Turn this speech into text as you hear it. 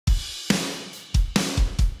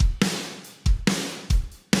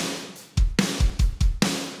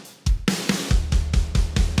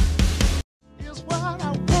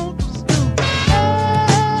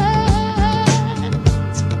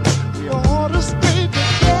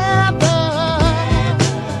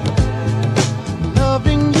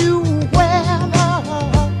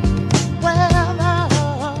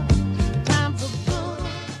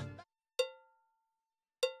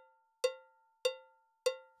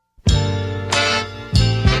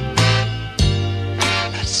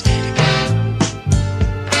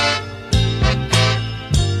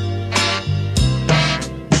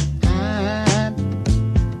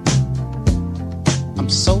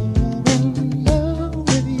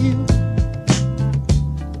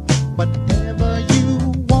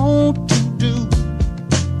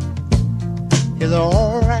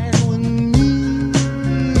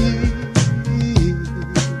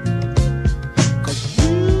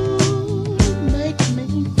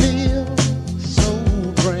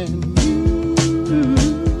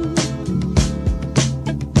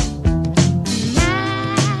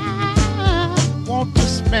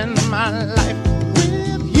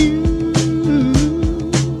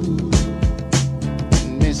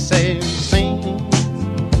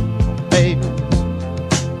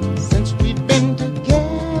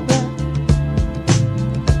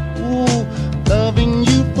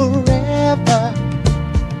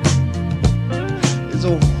is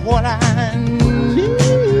what I need.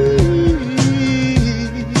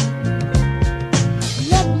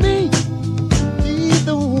 Let me be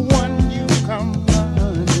the one you come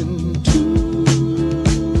running to.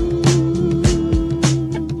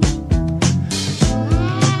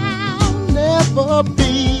 I'll never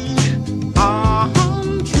be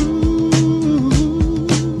untrue.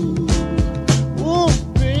 Oh,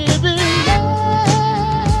 baby,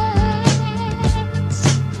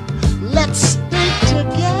 let's stay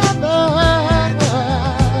together,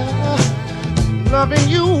 loving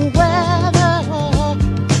you weather,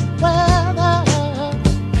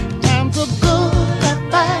 times are good and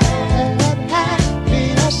bad, happy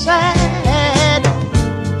or sad.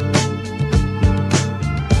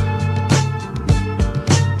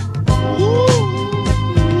 Ooh,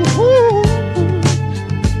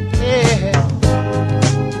 yeah.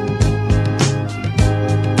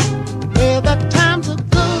 Well, the times are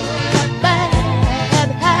good and bad,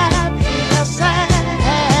 happy or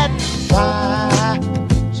sad.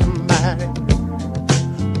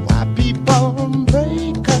 Why people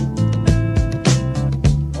break up,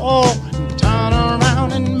 oh, and turn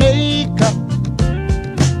around and make up?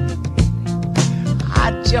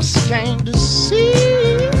 I just came to see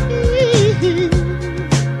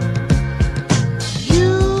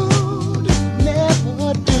you'd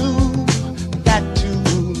never do that to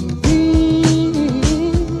me,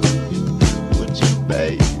 would you,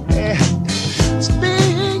 baby?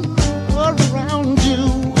 Spinning around you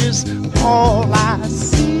is all I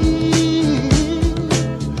see,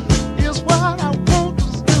 is what I want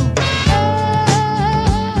us to do.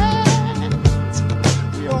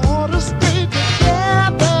 We ought to stay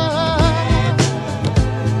together,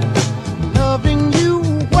 loving you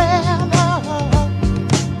weather,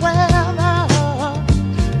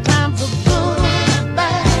 times are good and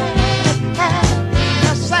bad, happy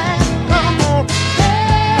or sad. Come on,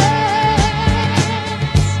 dance.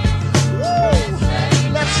 Woo.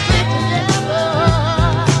 Let's stay together,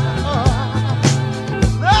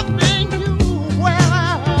 loving you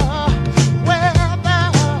weather,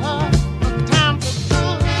 times are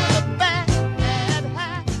good and bad,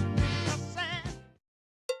 happy or sad.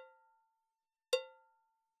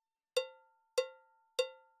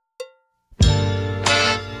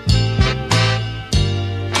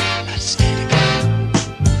 Let's stay together.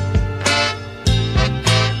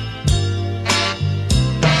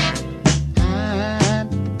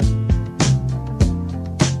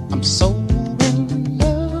 I'm so in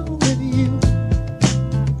love with you.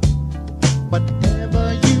 Whatever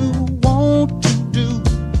you want to do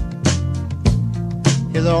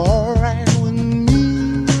is alright with me.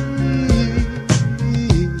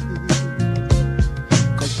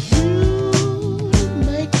 'Cause you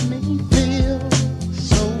make me feel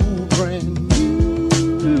so brand new.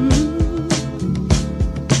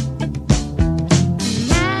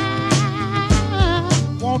 I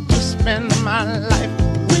want to spend my life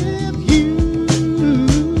with you.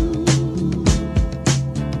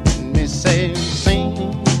 Let me say, sing,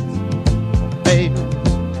 baby,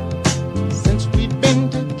 since we've been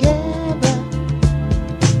together.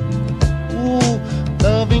 Ooh,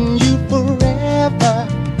 loving you forever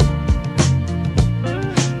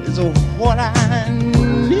is what I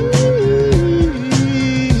need.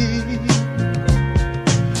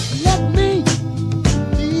 Let me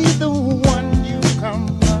be the one you come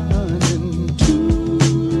running to.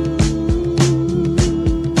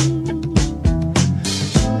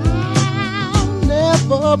 I'll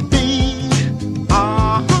never be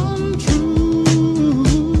untrue.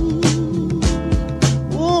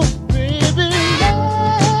 Oh, baby,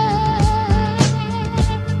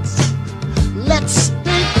 let's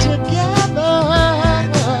stay together,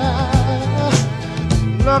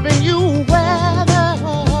 loving you weather,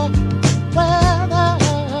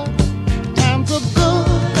 times are good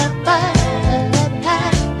and bad,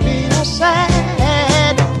 happy or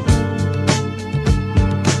sad.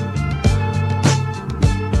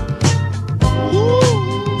 Ooh,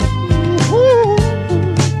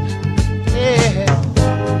 yeah.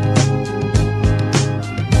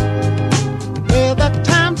 Well, the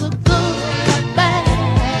times are good and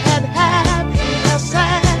bad, happy or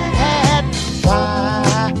sad.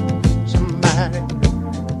 Why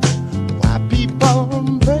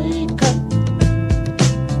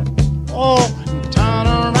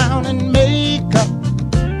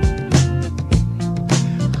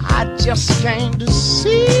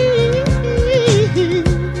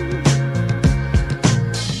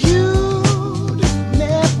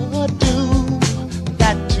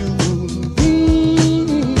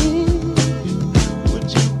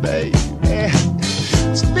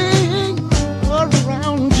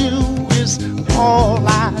all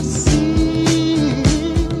I